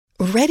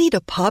Ready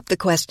to pop the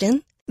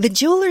question? The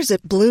jewelers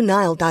at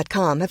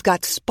BlueNile.com have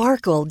got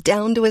sparkle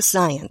down to a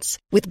science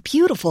with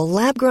beautiful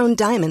lab-grown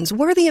diamonds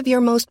worthy of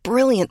your most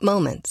brilliant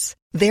moments.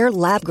 Their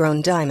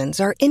lab-grown diamonds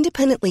are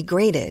independently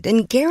graded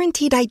and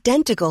guaranteed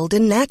identical to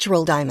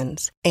natural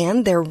diamonds,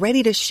 and they're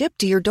ready to ship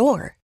to your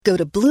door. Go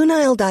to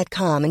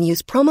BlueNile.com and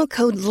use promo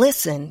code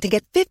LISTEN to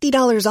get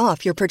 $50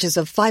 off your purchase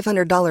of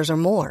 $500 or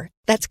more.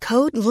 That's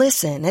code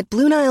LISTEN at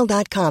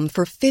BlueNile.com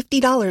for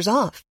 $50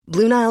 off.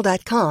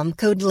 BlueNile.com,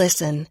 code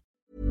LISTEN.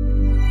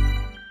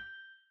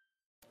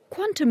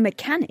 Quantum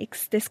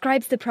mechanics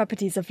describes the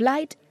properties of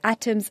light,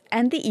 atoms,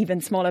 and the even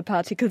smaller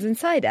particles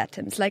inside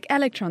atoms, like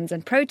electrons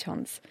and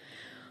protons.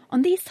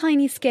 On these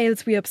tiny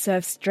scales, we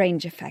observe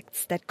strange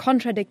effects that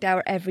contradict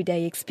our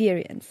everyday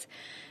experience.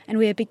 And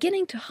we are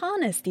beginning to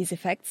harness these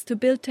effects to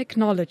build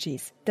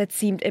technologies that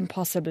seemed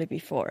impossible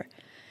before.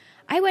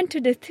 I went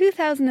to the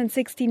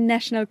 2016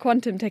 National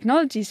Quantum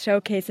Technologies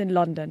Showcase in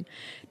London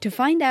to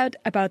find out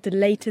about the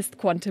latest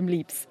quantum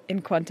leaps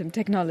in quantum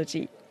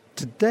technology.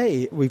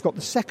 Today, we've got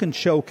the second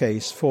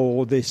showcase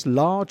for this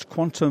large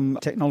quantum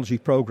technology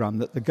program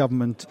that the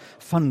government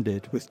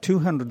funded with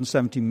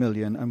 270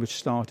 million and which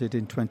started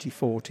in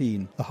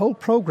 2014. The whole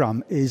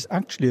program is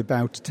actually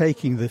about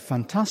taking the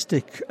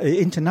fantastic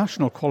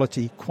international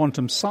quality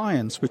quantum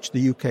science which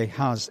the UK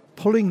has,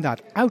 pulling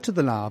that out of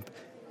the lab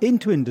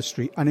into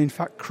industry and in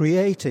fact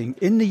creating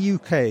in the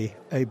UK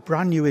a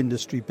brand new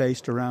industry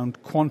based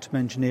around quantum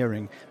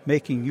engineering,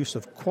 making use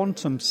of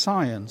quantum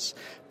science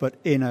but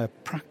in a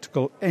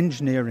practical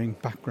engineering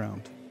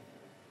background.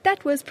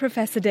 That was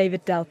Professor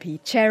David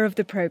Delpy, chair of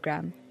the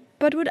programme.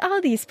 But what are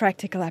these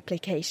practical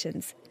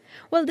applications?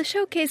 Well, the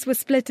showcase was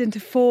split into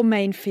 4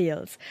 main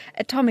fields: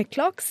 atomic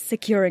clocks,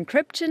 secure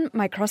encryption,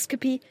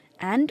 microscopy,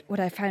 and,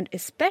 what I found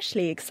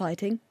especially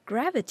exciting,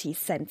 gravity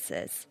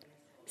sensors.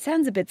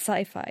 Sounds a bit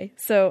sci-fi,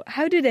 so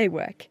how do they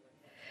work?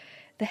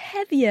 The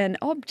heavier an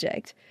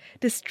object,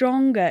 the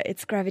stronger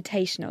its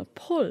gravitational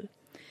pull.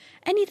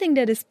 Anything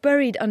that is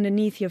buried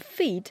underneath your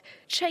feet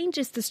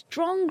changes the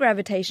strong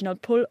gravitational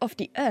pull of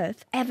the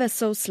Earth ever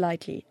so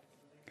slightly.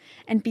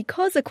 And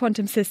because a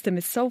quantum system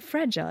is so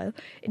fragile,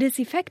 it is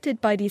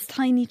affected by these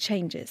tiny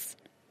changes.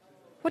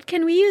 What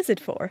can we use it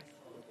for?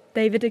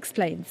 David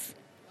explains.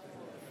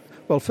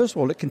 Well, first of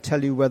all, it can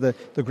tell you whether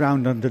the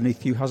ground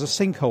underneath you has a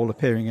sinkhole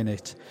appearing in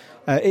it.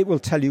 It will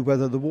tell you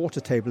whether the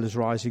water table is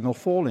rising or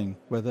falling,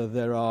 whether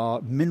there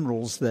are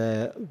minerals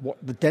there, what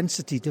the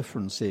density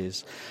difference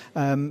is.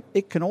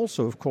 It can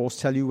also, of course,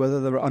 tell you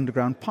whether there are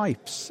underground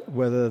pipes,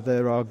 whether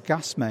there are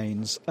gas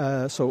mains.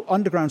 So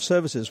underground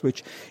services,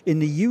 which in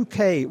the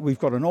UK we've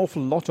got an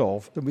awful lot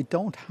of, and we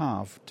don't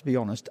have, to be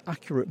honest,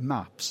 accurate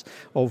maps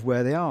of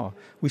where they are.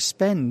 We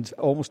spend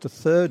almost a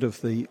third of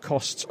the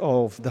costs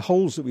of the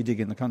holes that we dig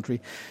in the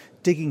country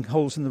digging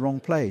holes in the wrong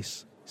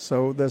place.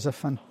 So there's a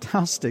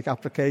fantastic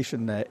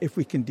application there if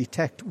we can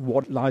detect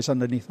what lies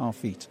underneath our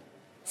feet.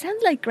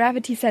 Sounds like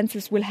gravity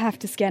sensors will have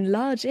to scan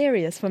large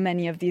areas for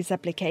many of these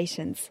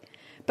applications.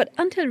 But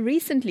until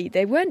recently,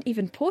 they weren't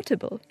even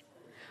portable.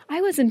 I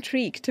was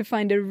intrigued to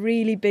find a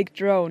really big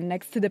drone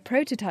next to the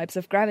prototypes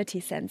of gravity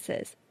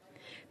sensors.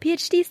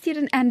 PhD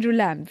student Andrew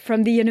Lamb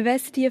from the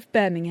University of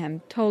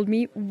Birmingham told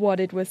me what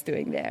it was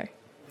doing there.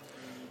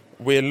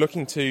 We're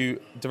looking to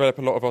develop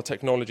a lot of our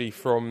technology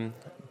from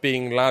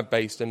being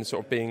lab-based and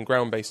sort of being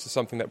ground-based to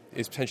something that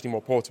is potentially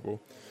more portable.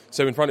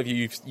 So in front of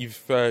you,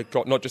 you've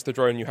got not just the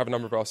drone, you have a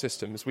number of our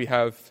systems. We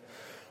have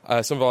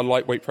some of our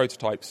lightweight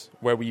prototypes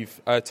where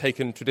we've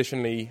taken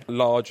traditionally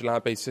large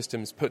lab-based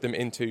systems, put them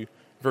into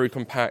very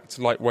compact,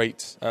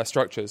 lightweight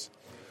structures.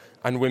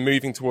 And we're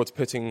moving towards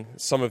putting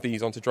some of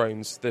these onto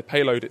drones. The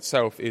payload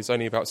itself is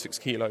only about 6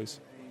 kilos.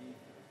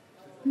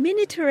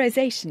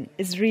 Miniaturization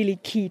is really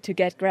key to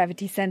get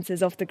gravity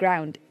sensors off the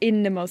ground,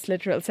 in the most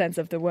literal sense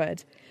of the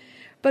word.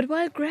 But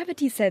while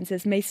gravity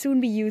sensors may soon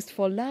be used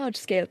for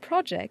large-scale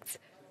projects,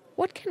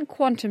 what can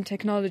quantum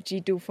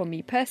technology do for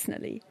me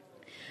personally?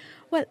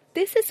 Well,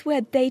 this is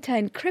where data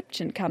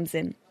encryption comes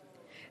in.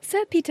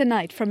 Sir Peter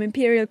Knight from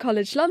Imperial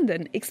College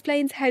London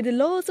explains how the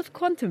laws of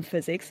quantum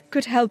physics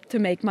could help to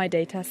make my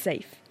data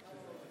safe.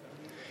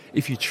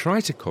 If you try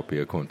to copy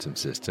a quantum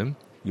system,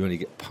 you only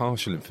get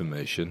partial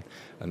information,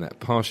 and that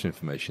partial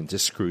information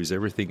just screws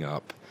everything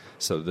up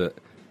so that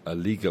a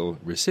legal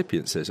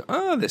recipient says,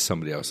 there's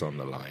somebody else on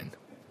the line.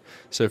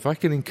 So if I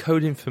can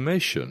encode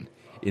information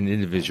in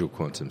individual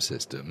quantum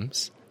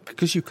systems,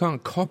 because you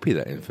can't copy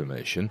that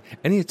information,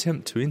 any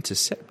attempt to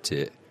intercept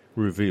it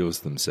reveals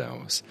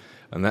themselves.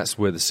 And that's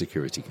where the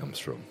security comes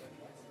from.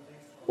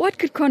 What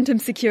could quantum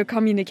secure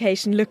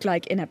communication look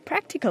like in a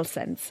practical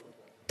sense?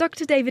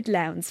 Dr. David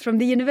Lowndes from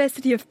the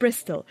University of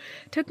Bristol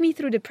took me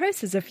through the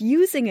process of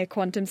using a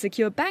quantum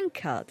secure bank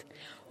card,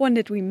 one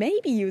that we may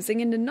be using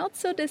in the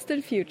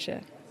not-so-distant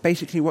future.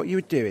 Basically, what you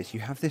would do is you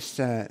have this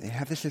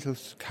little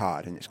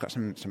card, and it's got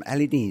some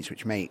LEDs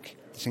which make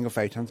single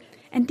photons.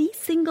 And these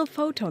single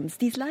photons,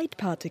 these light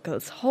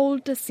particles,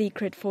 hold the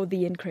secret for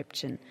the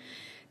encryption.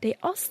 They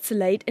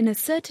oscillate in a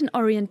certain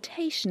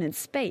orientation in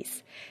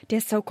space,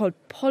 their so-called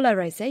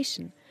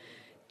polarization.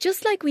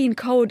 Just like we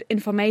encode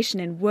information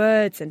in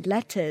words and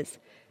letters,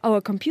 our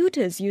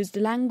computers use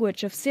the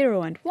language of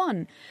 0 and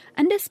 1,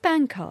 and this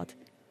bank card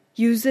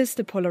uses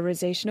the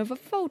polarization of a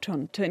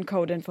photon to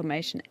encode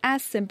information,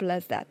 as simple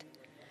as that.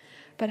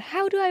 But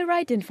how do I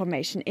write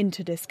information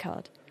into this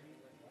card?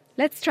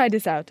 Let's try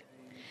this out.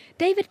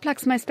 David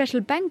plugs my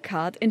special bank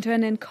card into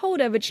an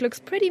encoder which looks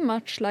pretty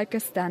much like a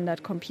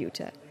standard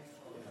computer.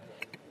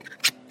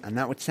 And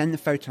that would send the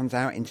photons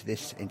out into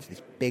this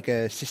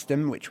bigger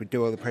system, which would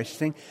do all the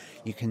processing.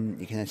 You can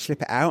then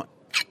slip it out,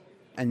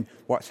 and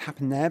what's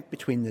happened there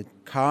between the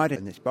card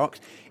and this box,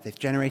 they've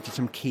generated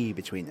some key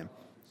between them.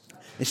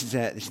 This is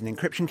an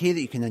encryption key that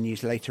you can then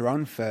use later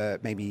on for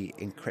maybe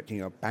encrypting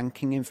your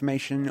banking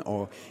information,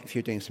 or if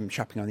you're doing some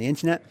shopping on the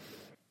internet.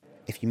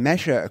 If you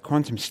measure a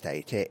quantum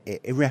state,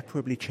 it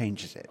irreparably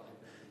changes it.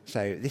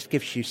 So this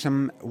gives you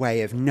some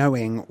way of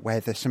knowing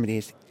whether somebody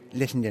has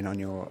listened in on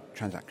your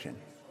transaction.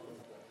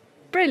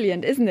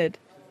 Brilliant, isn't it?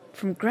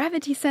 From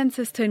gravity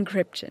sensors to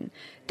encryption,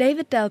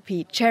 David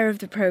Delpy, chair of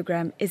the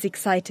program, is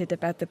excited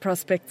about the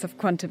prospects of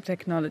quantum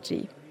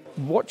technology.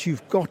 What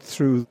you've got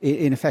through,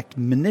 in effect,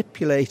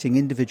 manipulating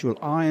individual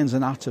ions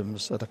and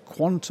atoms at a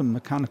quantum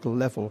mechanical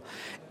level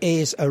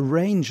is a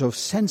range of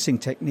sensing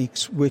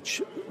techniques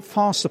which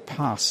far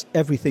surpass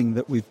everything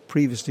that we've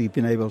previously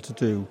been able to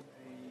do.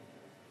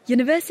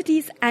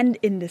 Universities and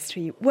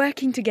industry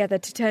working together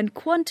to turn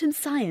quantum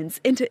science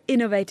into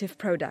innovative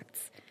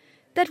products.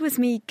 That was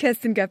me,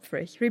 Kirsten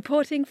Göpfrich,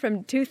 reporting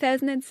from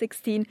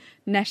 2016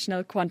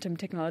 National Quantum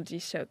Technology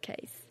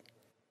Showcase.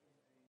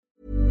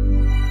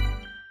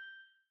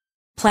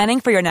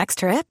 Planning for your next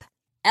trip?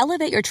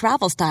 Elevate your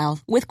travel style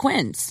with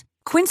Quince.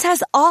 Quince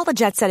has all the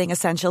jet-setting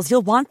essentials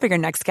you'll want for your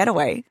next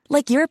getaway,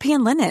 like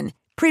European linen,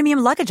 premium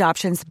luggage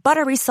options,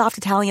 buttery soft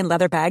Italian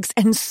leather bags,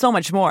 and so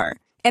much more.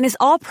 And is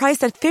all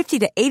priced at 50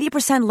 to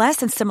 80% less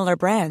than similar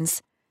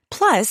brands.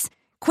 Plus,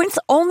 Quince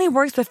only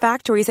works with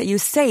factories that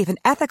use safe and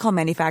ethical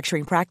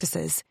manufacturing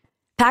practices.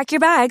 Pack your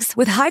bags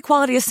with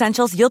high-quality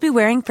essentials you'll be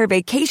wearing for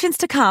vacations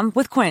to come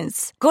with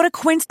Quince. Go to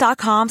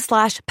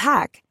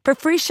quince.com/pack for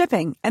free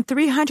shipping and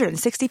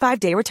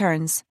 365-day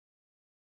returns.